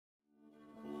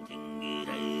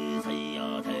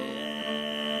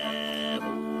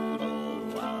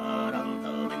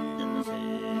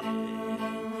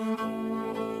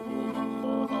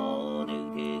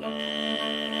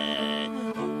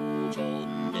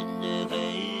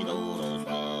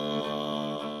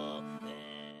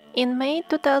In May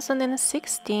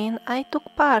 2016, I took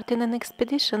part in an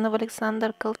expedition of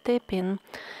Alexander Kaltepin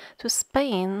to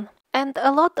Spain, and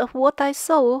a lot of what I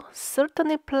saw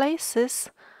certainly places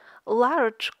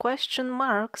large question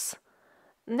marks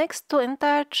next to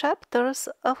entire chapters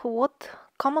of what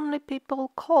commonly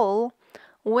people call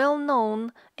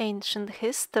well-known ancient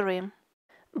history.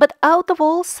 But out of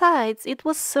all sides, it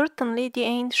was certainly the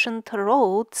ancient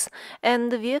roads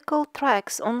and the vehicle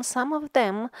tracks on some of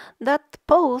them that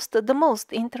posed the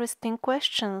most interesting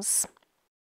questions.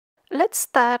 Let's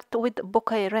start with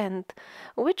Bocairent,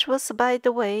 which was, by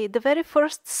the way, the very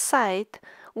first site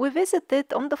we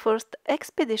visited on the first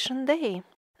expedition day.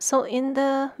 So in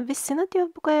the vicinity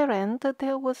of Bocairent,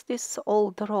 there was this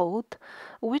old road,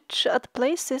 which at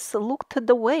places looked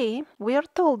the way we are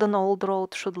told an old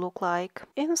road should look like.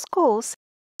 In schools,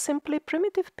 simply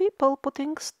primitive people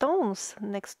putting stones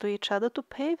next to each other to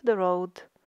pave the road.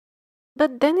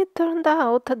 But then it turned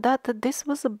out that this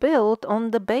was built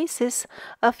on the basis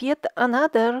of yet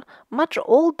another, much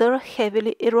older,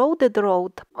 heavily eroded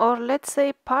road, or let's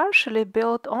say partially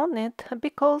built on it,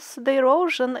 because the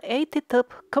erosion ate it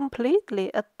up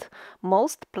completely at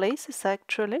most places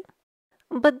actually.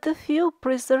 But the few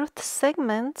preserved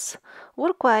segments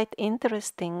were quite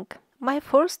interesting. My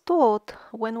first thought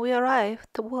when we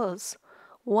arrived was,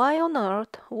 why on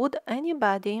earth would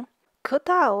anybody cut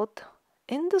out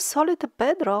in the solid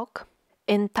bedrock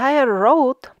entire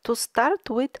road to start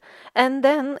with and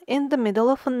then in the middle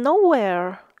of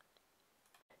nowhere?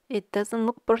 It doesn't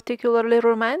look particularly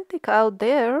romantic out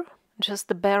there, just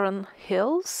the barren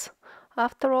hills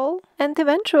after all. And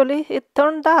eventually it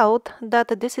turned out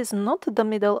that this is not the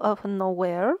middle of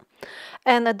nowhere,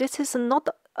 and this is not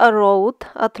a road,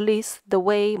 at least the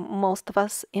way most of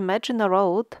us imagine a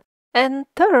road. And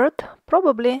third,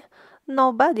 probably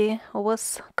nobody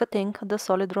was cutting the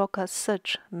solid rock as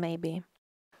such, maybe.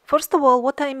 First of all,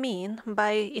 what I mean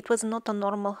by it was not a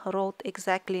normal road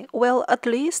exactly, well, at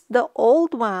least the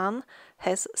old one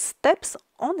has steps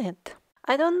on it.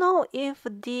 I don't know if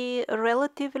the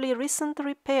relatively recent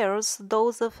repairs,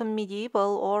 those of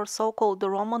medieval or so-called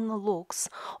Roman looks,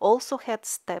 also had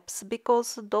steps,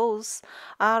 because those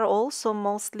are also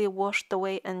mostly washed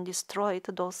away and destroyed,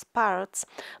 those parts,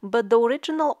 but the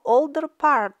original older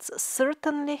parts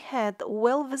certainly had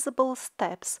well-visible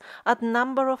steps at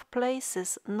number of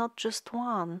places, not just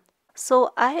one.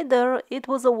 So either it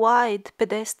was a wide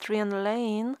pedestrian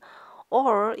lane,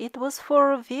 or it was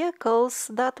for vehicles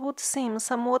that would seem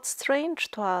somewhat strange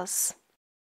to us.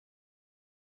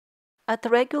 At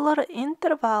regular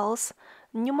intervals,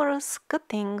 numerous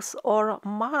cuttings or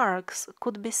marks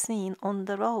could be seen on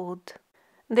the road.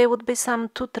 They would be some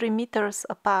 2-3 meters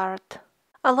apart.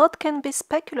 A lot can be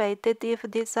speculated if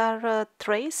these are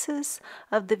traces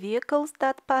of the vehicles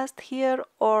that passed here,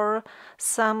 or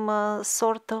some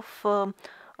sort of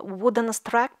wooden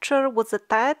structure was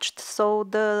attached, so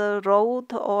the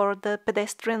road or the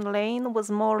pedestrian lane was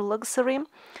more luxury.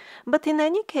 But in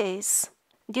any case,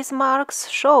 these marks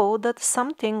show that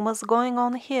something was going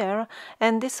on here,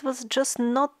 and this was just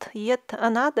not yet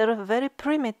another very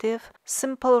primitive,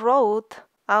 simple road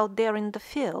out there in the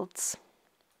fields.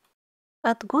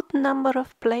 At good number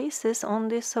of places on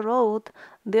this road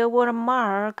there were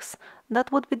marks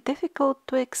that would be difficult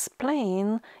to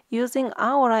explain using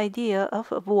our idea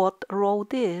of what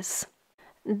road is.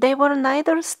 They were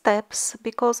neither steps,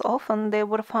 because often they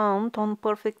were found on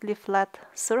perfectly flat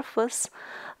surface,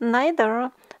 neither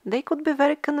they could be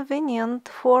very convenient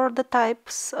for the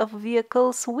types of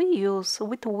vehicles we use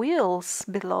with wheels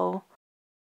below.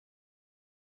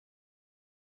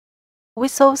 We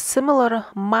saw similar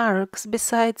marks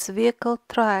besides Vechicle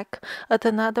Track at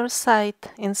another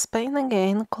site in Spain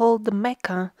again called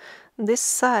Mecca. This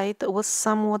site was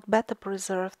somewhat better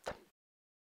preserved.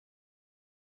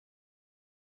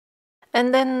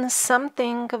 And then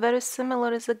something very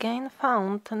similar is again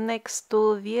found next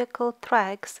to Vechicle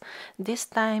Tracks, this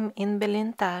time in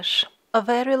Belintash, a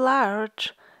very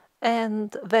large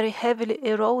and very heavily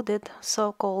eroded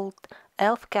so-called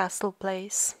elf castle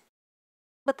place.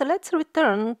 But let's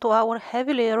return to our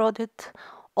heavily eroded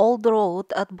old road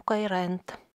at Bocairent.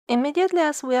 Immediately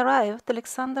as we arrived,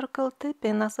 Alexander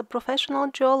Kaltepin, as a professional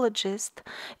geologist,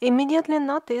 immediately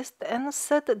noticed and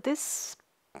said this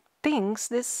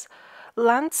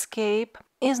landscape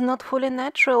is not fully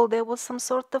natural. There was some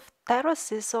sort of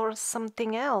terraces or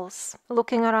something else.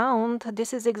 Looking around,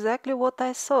 this is exactly what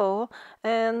I saw,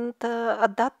 and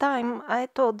at that time I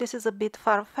thought this is a bit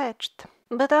far-fetched.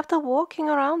 But after walking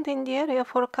around in the area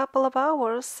for a couple of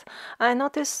hours, I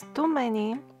noticed too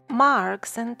many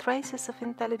marks and traces of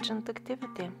intelligent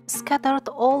activity scattered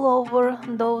all over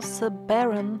those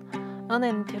barren,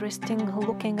 uninteresting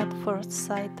looking at first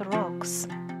sight rocks.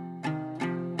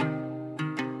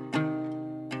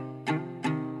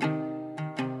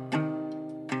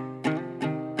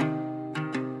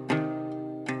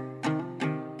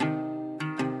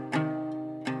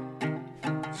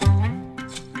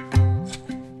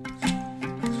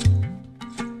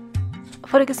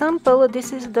 For example,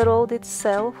 this is the road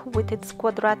itself with its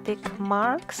quadratic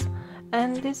marks,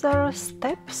 and these are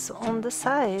steps on the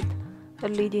side,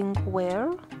 leading where?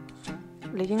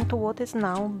 Leading to what is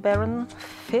now barren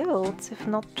fields, if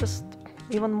not just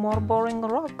even more boring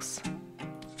rocks.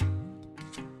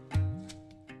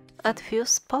 At few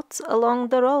spots along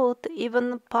the road,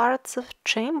 even parts of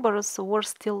chambers were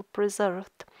still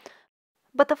preserved.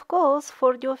 But of course,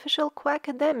 for the official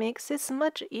academics, it's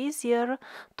much easier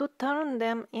to turn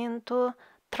them into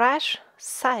trash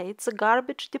sites,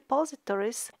 garbage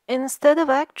depositories, instead of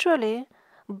actually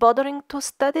bothering to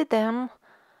study them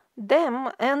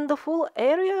and the full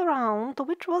area around,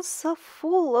 which was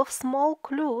full of small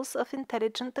clues of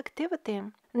intelligent activity.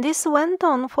 This went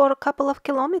on for a couple of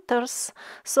kilometers,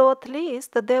 so at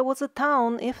least there was a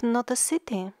town, if not a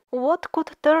city. What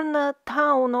could turn a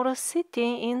town or a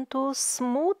city into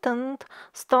smoothened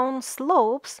stone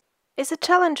slopes is a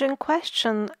challenging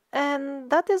question, and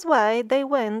that is why they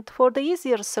went for the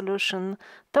easier solution,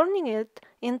 turning it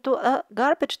into a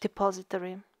garbage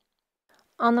depository.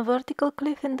 On a vertical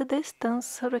cliff in the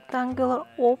distance, rectangular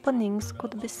openings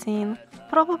could be seen.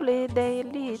 Probably they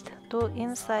lead to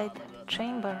inside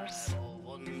chambers.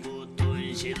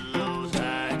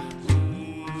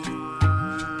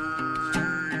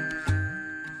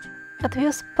 At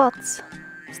few spots,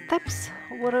 steps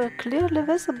were clearly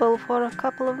visible for a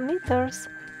couple of meters,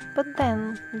 but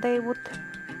then they would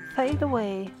fade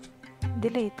away,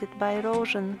 deleted by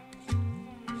erosion.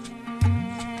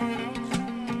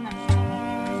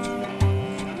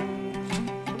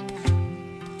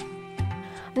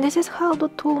 This is how the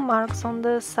tool marks on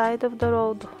the side of the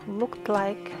road looked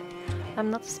like.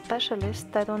 I'm not a specialist,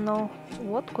 I don't know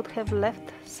what could have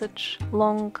left such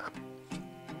long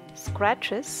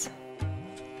scratches.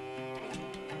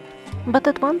 But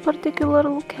at one particular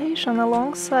location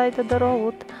alongside the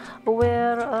road,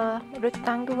 where a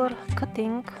rectangular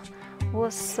cutting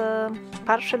was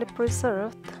partially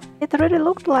preserved, it really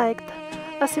looked like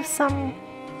as if some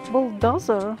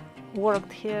bulldozer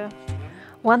worked here.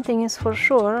 One thing is for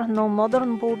sure, no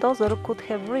modern bulldozer could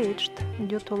have reached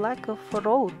due to lack of a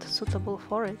road suitable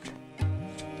for it.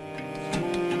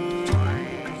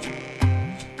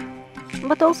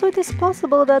 But also it is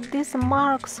possible that these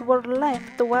marks were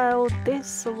left while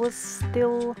this was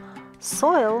still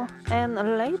soil and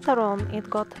later on it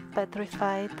got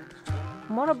petrified.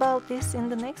 More about this in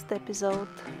the next episode.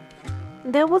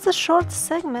 There was a short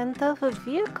segment of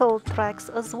vehicle tracks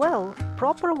as well,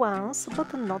 proper ones,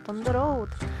 but not on the road.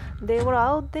 They were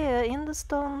out there in the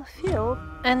stone field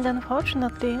and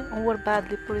unfortunately were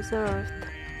badly preserved.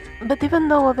 But even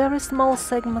though a very small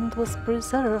segment was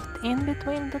preserved in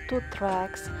between the two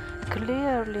tracks,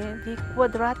 clearly the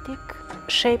quadratic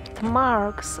shaped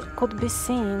marks could be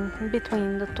seen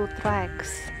between the two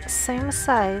tracks, same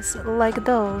size like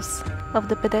those of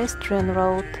the pedestrian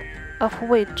road, of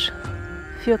which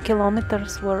few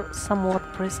kilometers were somewhat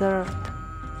preserved.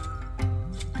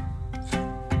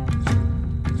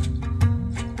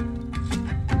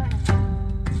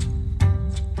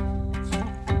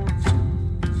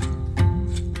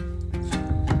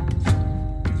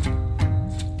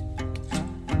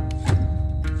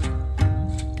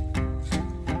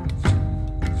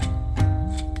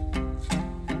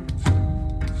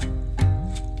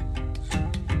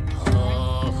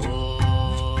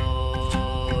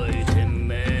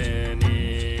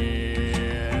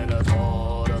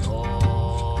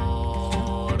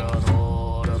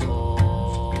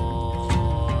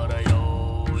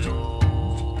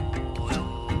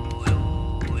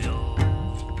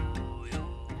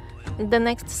 The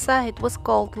next site was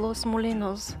called Los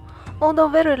Molinos. Although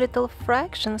very little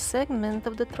fraction segment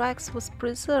of the tracks was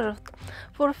preserved,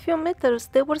 for a few meters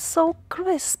they were so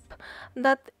crisp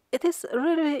that it is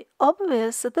really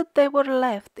obvious that they were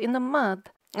left in the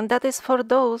mud. And that is for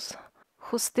those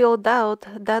who still doubt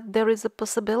that there is a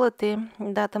possibility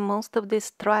that most of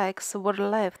these tracks were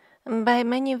left by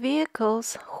many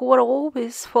vehicles who were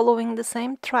always following the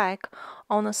same track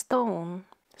on a stone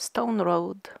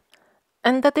road.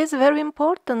 And that is very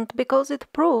important because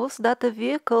it proves that the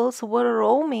vehicles were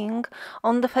roaming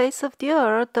on the face of the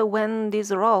earth when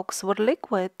these rocks were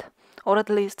liquid, or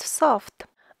at least soft.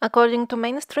 According to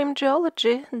mainstream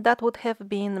geology, that would have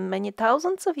been many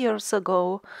thousands of years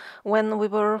ago, when we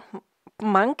were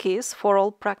monkeys for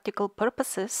all practical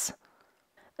purposes.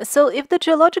 So if the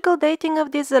geological dating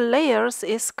of these layers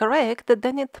is correct,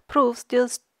 then it proves the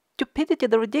stupidity,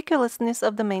 the ridiculousness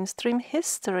of the mainstream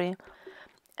history.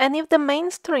 And if the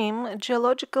mainstream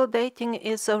geological dating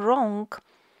is wrong,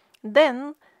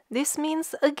 then this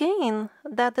means again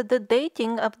that the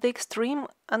dating of the extreme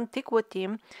antiquity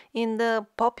in the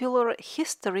popular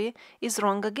history is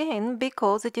wrong again,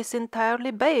 because it is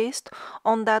entirely based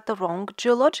on that wrong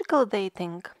geological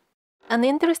dating. An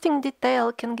interesting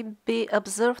detail can be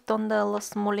observed on the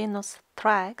Los Molinos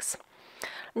tracks.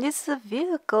 These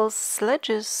vehicles,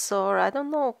 sledges, or I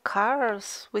don't know,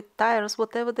 cars with tires,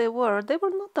 whatever they were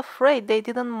not afraid, they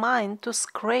didn't mind to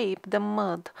scrape the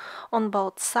mud on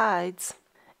both sides.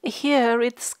 Here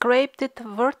it scraped it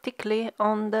vertically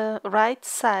on the right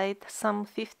side, some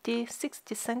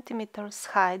 50-60 centimeters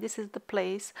high. This is the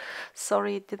place.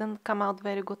 Sorry, it didn't come out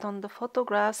very good on the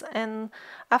photographs. And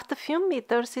after a few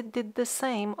meters it did the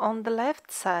same on the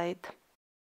left side.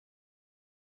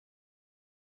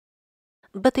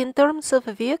 But in terms of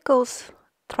vehicles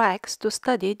tracks to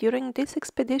study during this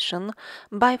expedition,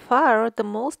 by far the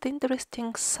most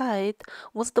interesting site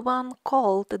was the one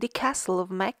called the Castle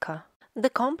of Mecca. The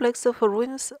complex of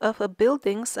ruins of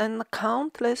buildings and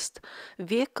countless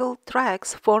vehicle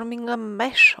tracks forming a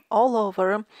mesh all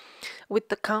over, with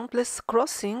the countless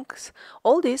crossings,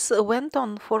 all this went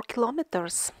on for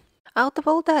kilometers. Out of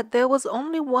all that, there was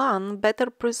only one better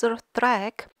preserved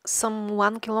track, some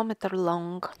 1 kilometer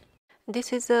long.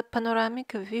 This is a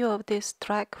panoramic view of this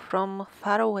track from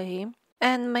far away.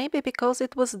 And maybe because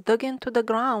it was dug into the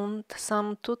ground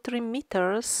some 2-3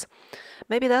 meters,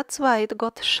 maybe that's why it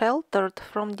got sheltered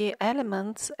from the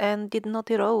elements and did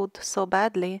not erode so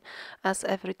badly as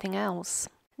everything else.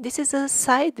 This is a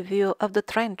side view of the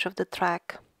trench of the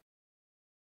track.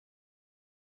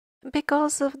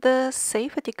 Because of the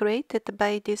safety created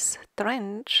by this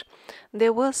trench,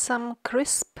 there were some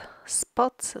crisp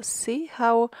spots. See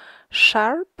how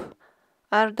sharp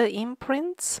are the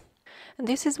imprints?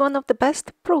 This is one of the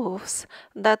best proofs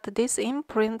that these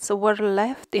imprints were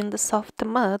left in the soft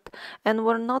mud and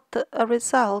were not a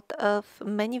result of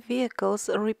many vehicles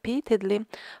repeatedly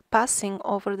passing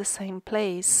over the same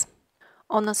place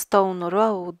on a stone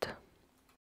road.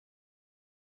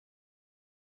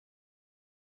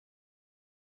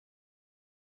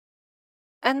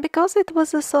 And because it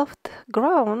was a soft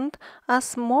ground,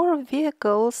 as more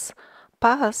vehicles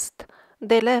passed,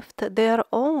 they left their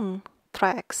own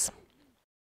tracks.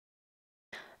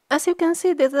 As you can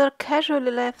see, these are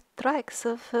casually left tracks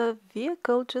of a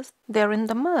vehicle just there in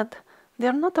the mud. They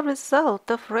are not a result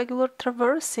of regular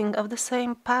traversing of the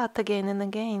same path again and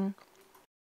again.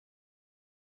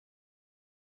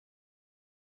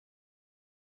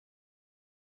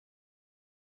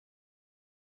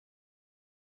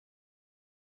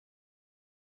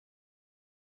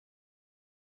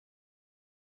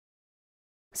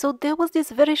 So there was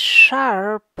this very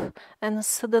sharp and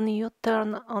sudden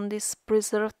U-turn on this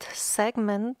preserved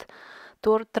segment,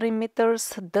 2 or 3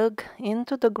 meters dug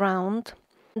into the ground.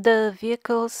 The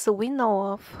vehicles we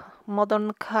know of,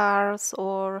 modern cars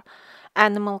or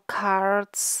animal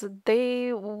carts,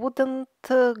 they wouldn't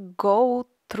go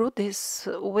through this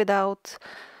without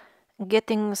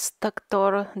getting stuck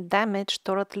or damaged,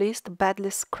 or at least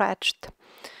badly scratched.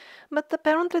 But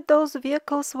apparently those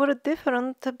vehicles were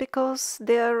different because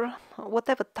their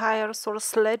whatever tires or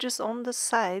sledges on the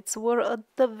sides were at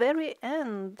the very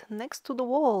end, next to the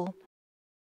wall.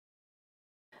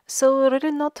 So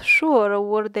really not sure,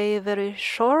 were they very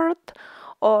short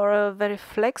or very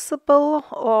flexible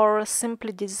or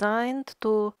simply designed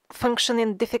to function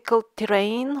in difficult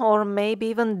terrain or maybe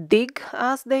even dig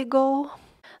as they go?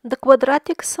 The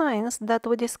quadratic signs that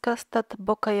we discussed at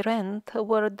Bocairent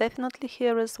were definitely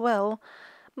here as well,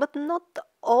 but not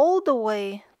all the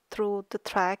way through the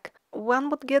track. One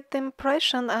would get the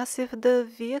impression as if the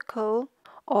vehicle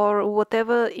or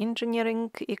whatever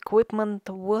engineering equipment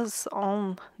was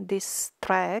on these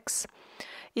tracks,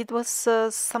 it was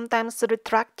sometimes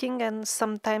retracting and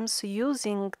sometimes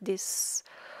using this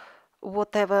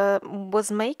whatever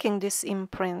was making these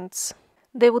imprints.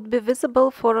 They would be visible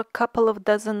for a couple of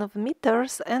dozen of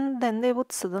meters and then they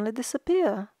would suddenly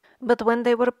disappear. But when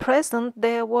they were present,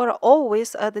 they were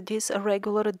always at this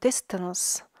regular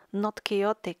distance, not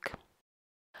chaotic.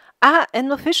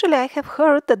 And officially I have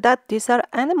heard that these are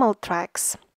animal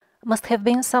tracks. Must have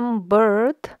been some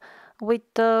bird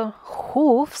with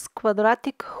hooves,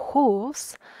 quadratic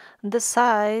hooves, the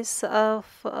size of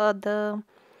the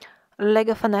leg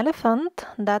of an elephant,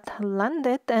 that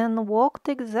landed and walked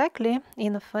exactly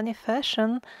in a funny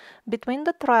fashion between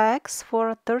the tracks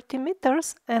for 30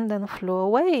 meters and then flew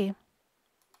away.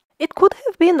 It could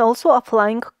have been also a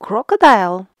flying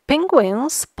crocodile.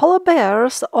 Penguins, polar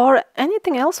bears, or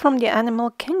anything else from the animal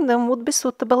kingdom would be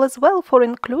suitable as well for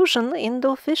inclusion in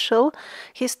the official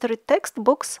history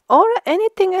textbooks, or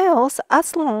anything else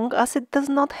as long as it does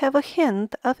not have a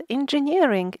hint of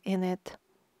engineering in it.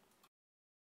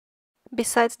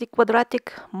 Besides the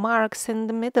quadratic marks in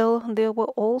the middle, there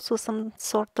were also some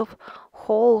sort of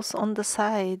holes on the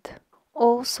side,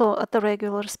 also at a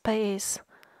regular space,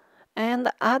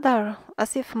 and other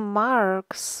as if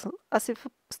marks, as if a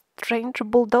strange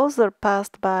bulldozer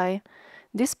passed by.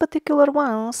 These particular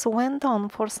ones went on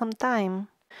for some time.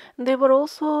 They were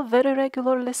also very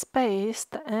regularly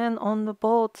spaced and on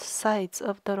both sides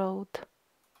of the road.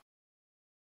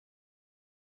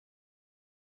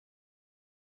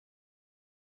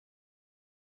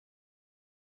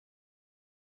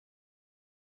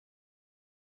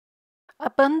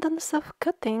 Abundance of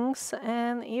cuttings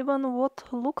and even what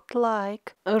looked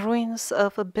like ruins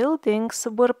of buildings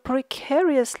were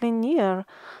precariously near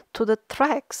to the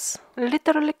tracks,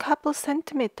 literally a couple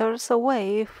centimeters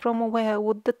away from where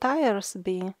would the tires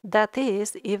be. That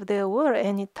is, if there were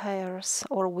any tires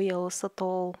or wheels at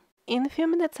all. In a few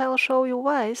minutes I'll show you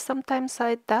why sometimes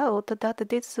I doubt that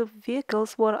these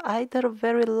vehicles were either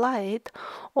very light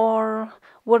or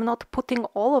were not putting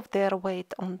all of their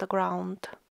weight on the ground.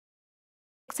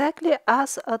 Exactly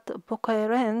as at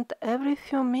Bucharest, every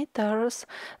few meters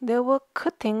there were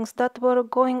cuttings that were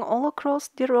going all across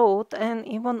the road and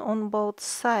even on both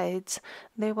sides.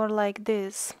 They were like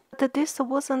this. But this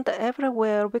wasn't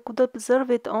everywhere. We could observe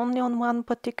it only on one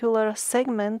particular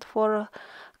segment for a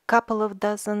couple of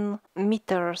dozen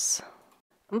meters.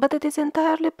 But it is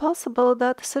entirely possible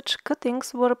that such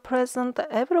cuttings were present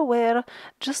everywhere,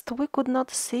 just we could not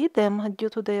see them due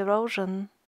to the erosion.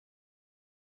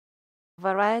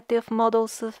 Variety of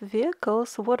models of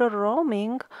vehicles were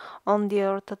roaming on the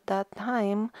earth at that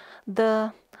time.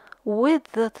 The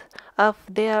width of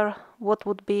their what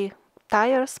would be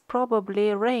tires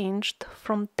probably ranged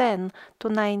from 10 to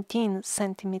 19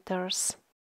 centimeters.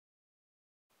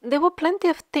 There were plenty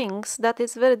of things that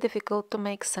is very difficult to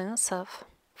make sense of.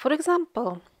 For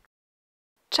example,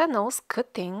 channels,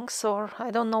 cuttings, or I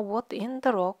don't know what in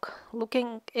the rock,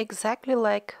 looking exactly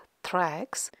like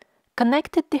tracks,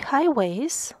 connected the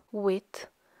highways with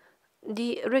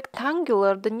the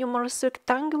numerous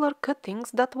rectangular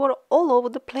cuttings that were all over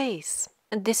the place.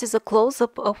 This is a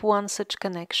close-up of one such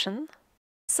connection.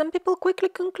 Some people quickly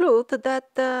conclude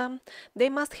that they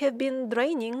must have been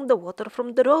draining the water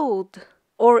from the road,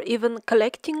 or even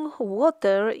collecting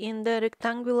water in the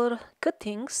rectangular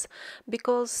cuttings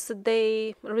because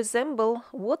they resemble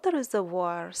water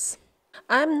reservoirs.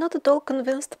 I'm not at all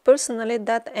convinced personally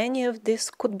that any of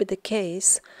this could be the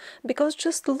case, because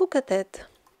just look at it.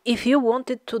 If you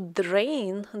wanted to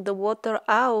drain the water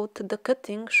out, the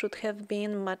cutting should have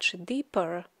been much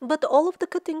deeper. But all of the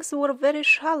cuttings were very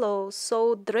shallow,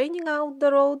 so draining out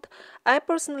the road, I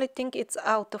personally think it's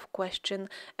out of question.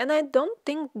 And I don't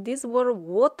think these were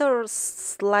water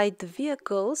slide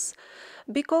vehicles,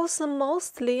 because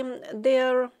mostly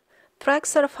their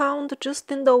tracks are found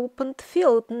just in the open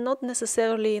field, not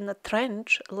necessarily in a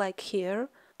trench like here.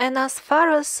 And as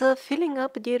far as filling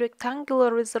up the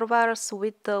rectangular reservoirs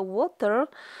with water,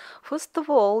 first of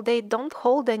all, they don't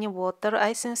hold any water.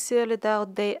 I sincerely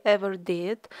doubt they ever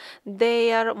did.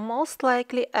 They are most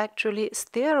likely actually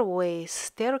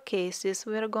staircases.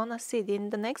 We're gonna see it in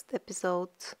the next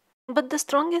episode. But the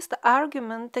strongest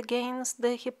argument against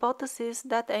the hypothesis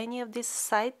that any of these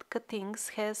side cuttings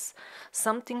has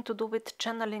something to do with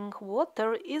channeling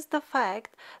water is the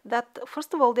fact that,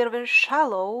 first of all, they're very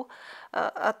shallow.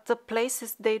 At the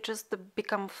places they just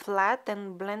become flat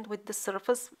and blend with the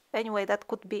surface. Anyway, that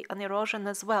could be an erosion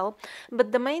as well.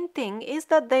 But the main thing is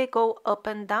that they go up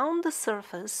and down the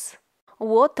surface.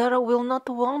 Water will not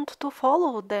want to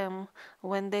follow them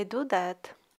when they do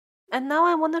that. And now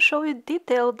I want to show you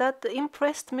detail that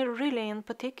impressed me really in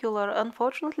particular.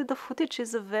 Unfortunately, the footage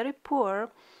is very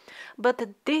poor, but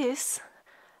this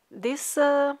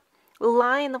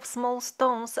line of small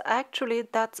stones, actually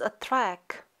that's a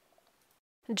track.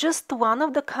 Just one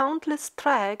of the countless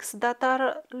tracks that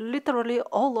are literally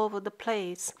all over the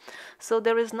place. So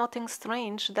there is nothing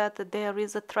strange that there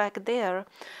is a track there.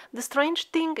 The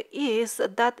strange thing is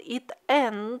that it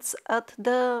ends at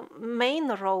the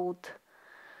main road.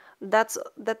 That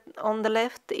on the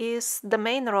left is the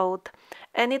main road,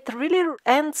 and it really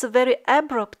ends very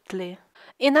abruptly.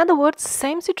 In other words,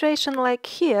 same situation like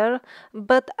here,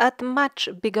 but at much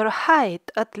bigger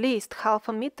height, at least half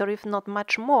a meter, if not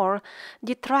much more.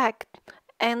 The track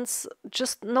ends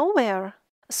just nowhere.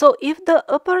 So if the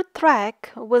upper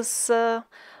track was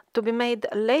to be made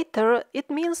later, it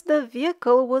means the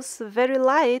vehicle was very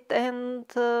light and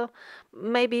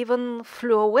maybe even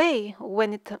flew away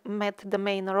when it met the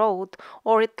main road,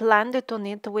 or it landed on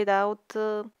it without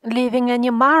leaving any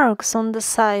marks on the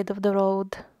side of the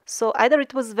road. So either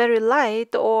it was very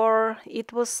light or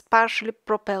it was partially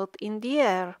propelled in the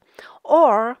air.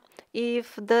 Or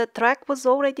if the track was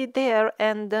already there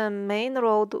and the main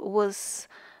road was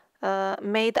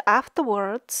made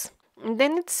afterwards,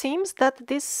 then it seems that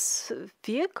these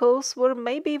vehicles were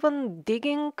maybe even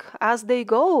digging as they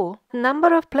go.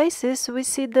 Number of places we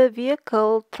see the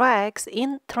vehicle tracks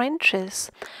in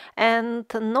trenches and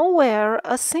nowhere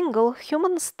a single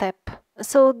human step.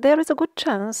 So there is a good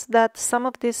chance that some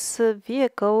of these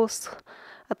vehicles,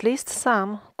 at least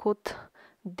some, could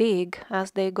dig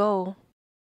as they go.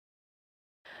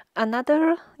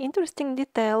 Another interesting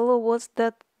detail was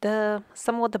that the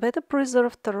somewhat better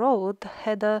preserved road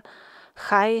had a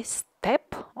high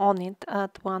step on it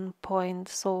at one point.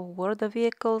 So were the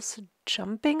vehicles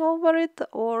jumping over it,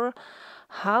 or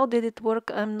how did it work?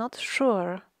 I'm not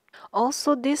sure.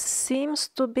 Also, this seems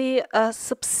to be a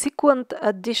subsequent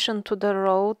addition to the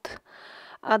road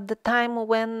at the time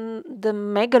when the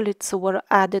megaliths were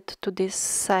added to this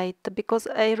site, because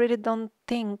I really don't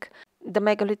think the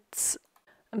megaliths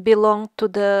belong to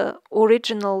the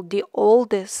original, the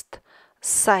oldest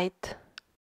site,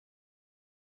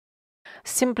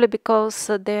 simply because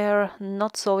they're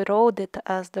not so eroded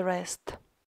as the rest.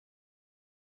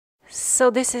 So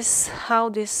this is how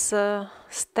this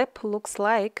step looks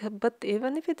like, but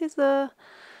even if it is a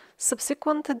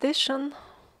subsequent addition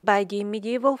by the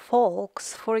medieval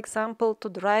folks, for example, to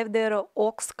drive their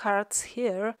ox carts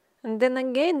here, and then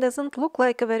again doesn't look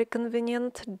like a very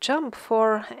convenient jump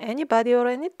for anybody or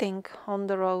anything on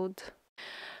the road.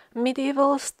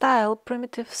 Medieval style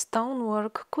primitive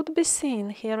stonework could be seen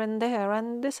here and there,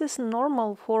 and this is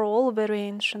normal for all very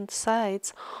ancient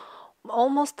sites.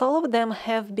 Almost all of them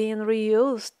have been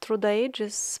reused through the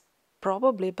ages,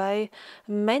 probably by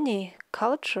many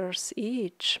cultures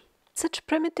each. Such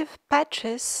primitive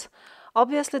patches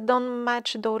obviously don't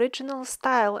match the original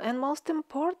style, and most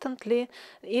importantly,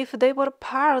 if they were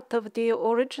part of the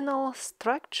original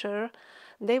structure,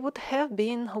 they would have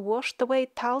been washed away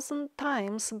 1,000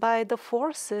 times by the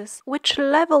forces which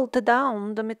leveled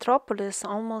down the metropolis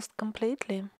almost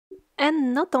completely.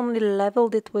 And not only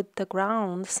leveled it with the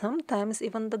ground, sometimes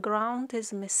even the ground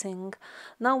is missing.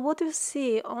 Now what you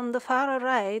see on the far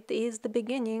right is the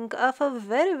beginning of a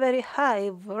very, very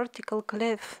high vertical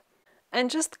cliff.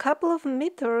 And just a couple of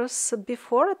meters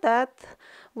before that,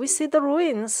 we see the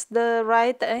ruins, the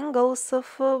right angles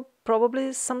of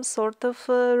probably some sort of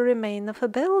remain of a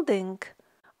building.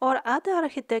 Or other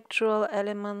architectural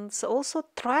elements, also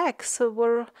tracks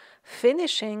were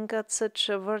finishing at such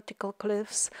vertical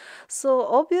cliffs. So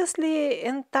obviously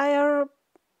entire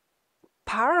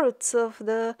parts of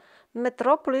the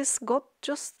metropolis got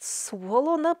just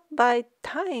swallowed up by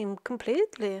time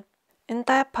completely.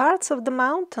 Entire parts of the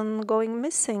mountain going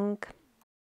missing.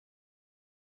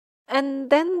 And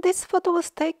then this photo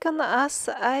was taken as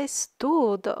I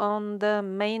stood on the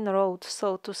main road,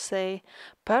 so to say.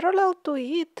 Parallel to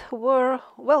it were,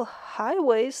 well,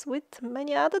 highways with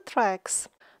many other tracks.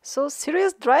 So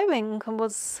serious driving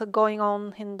was going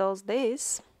on in those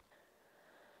days.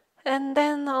 And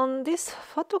then on this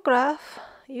photograph,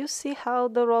 you see how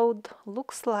the road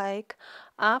looks like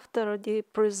after the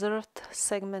preserved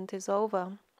segment is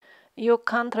over. You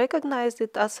can't recognize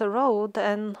it as a road,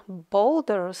 and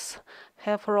boulders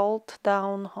have rolled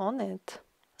down on it.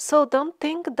 So don't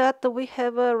think that we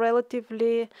have a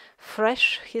relatively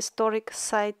fresh historic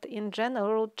site in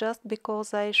general just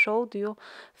because I showed you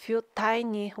few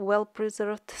tiny,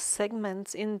 well-preserved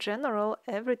segments. In general,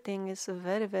 everything is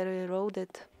very, very eroded.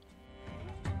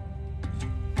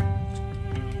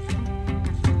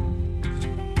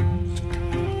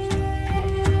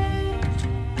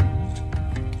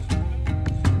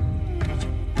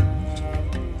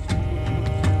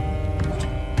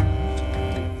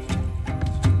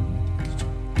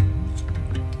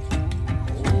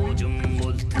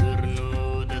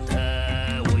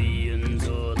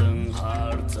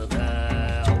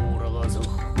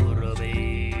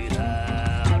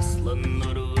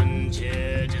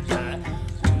 Judge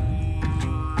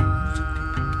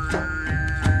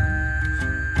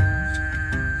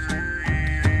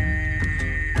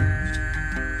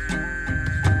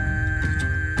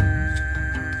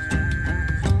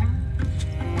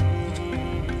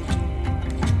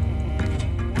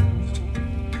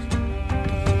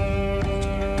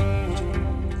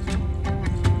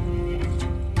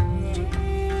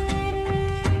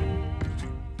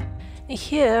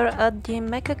Here at the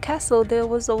Mecca Castle there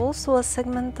was also a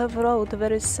segment of road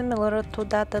very similar to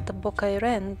that at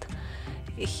Bocairent.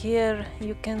 Here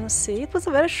you can see it was a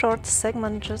very short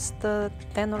segment, just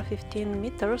 10 or 15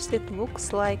 meters. It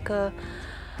looks like a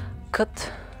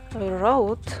cut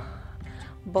road.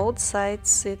 Both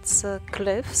sides it's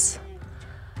cliffs.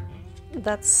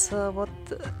 That's what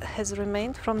has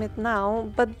remained from it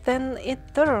now, but then it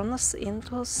turns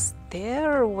into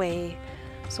stairway.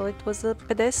 So it was a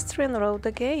pedestrian road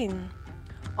again,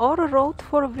 or a road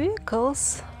for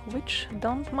vehicles which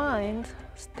don't mind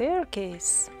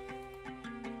staircase.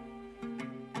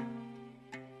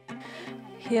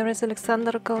 Here is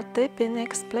Alexander Kaltepin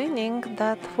explaining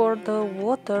that for the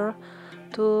water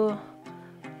to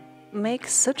make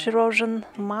such erosion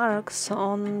marks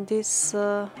on this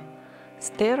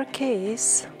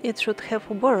staircase, it should have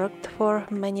worked for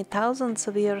many thousands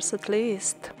of years at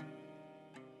least.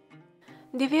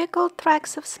 The vehicle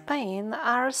tracks of Spain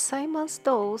are same as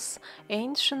those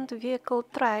ancient vehicle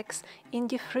tracks in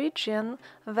the Phrygian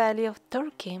Valley of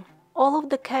Turkey. All of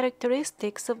the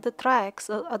characteristics of the tracks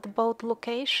at both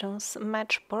locations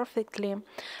match perfectly,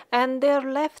 and they are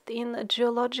left in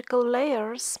geological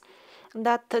layers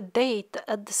that date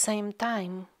at the same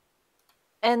time.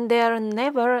 And they are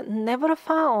never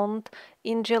found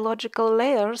in geological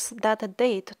layers that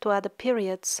date to other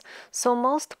periods, so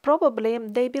most probably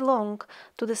they belong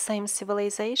to the same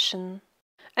civilization.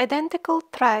 Identical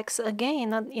tracks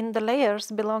again in the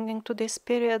layers belonging to this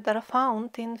period are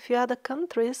found in few other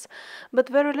countries, but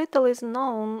very little is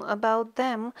known about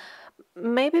them,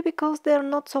 maybe because they are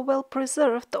not so well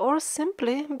preserved or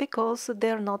simply because they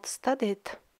are not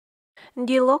studied.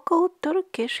 The local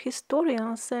Turkish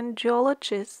historians and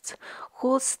geologists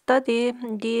who study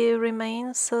the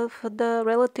remains of the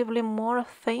relatively more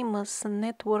famous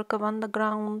network of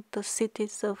underground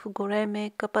cities of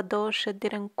Gureme, Cappadocia,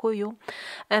 Direnkuyu,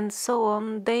 and so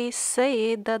on, they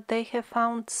say that they have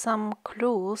found some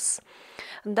clues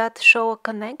that show a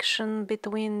connection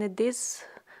between these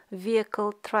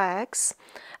vehicle tracks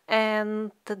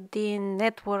and the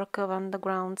network of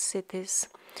underground cities.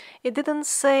 It didn't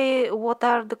say what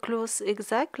are the clues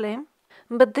exactly,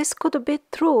 but this could be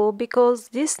true because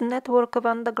this network of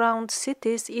underground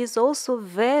cities is also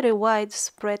very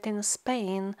widespread in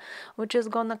Spain, which is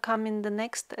gonna come in the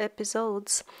next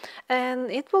episodes, and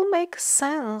it will make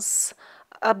sense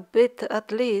a bit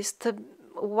at least.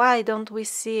 Why don't we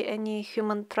see any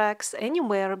human tracks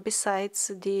anywhere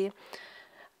besides the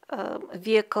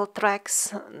vehicle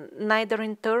tracks, neither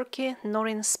in Turkey nor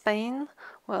in Spain?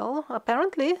 Well,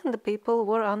 apparently the people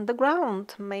were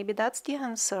underground. Maybe that's the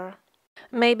answer.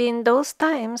 Maybe in those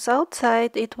times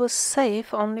outside it was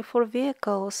safe only for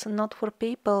vehicles, not for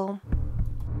people.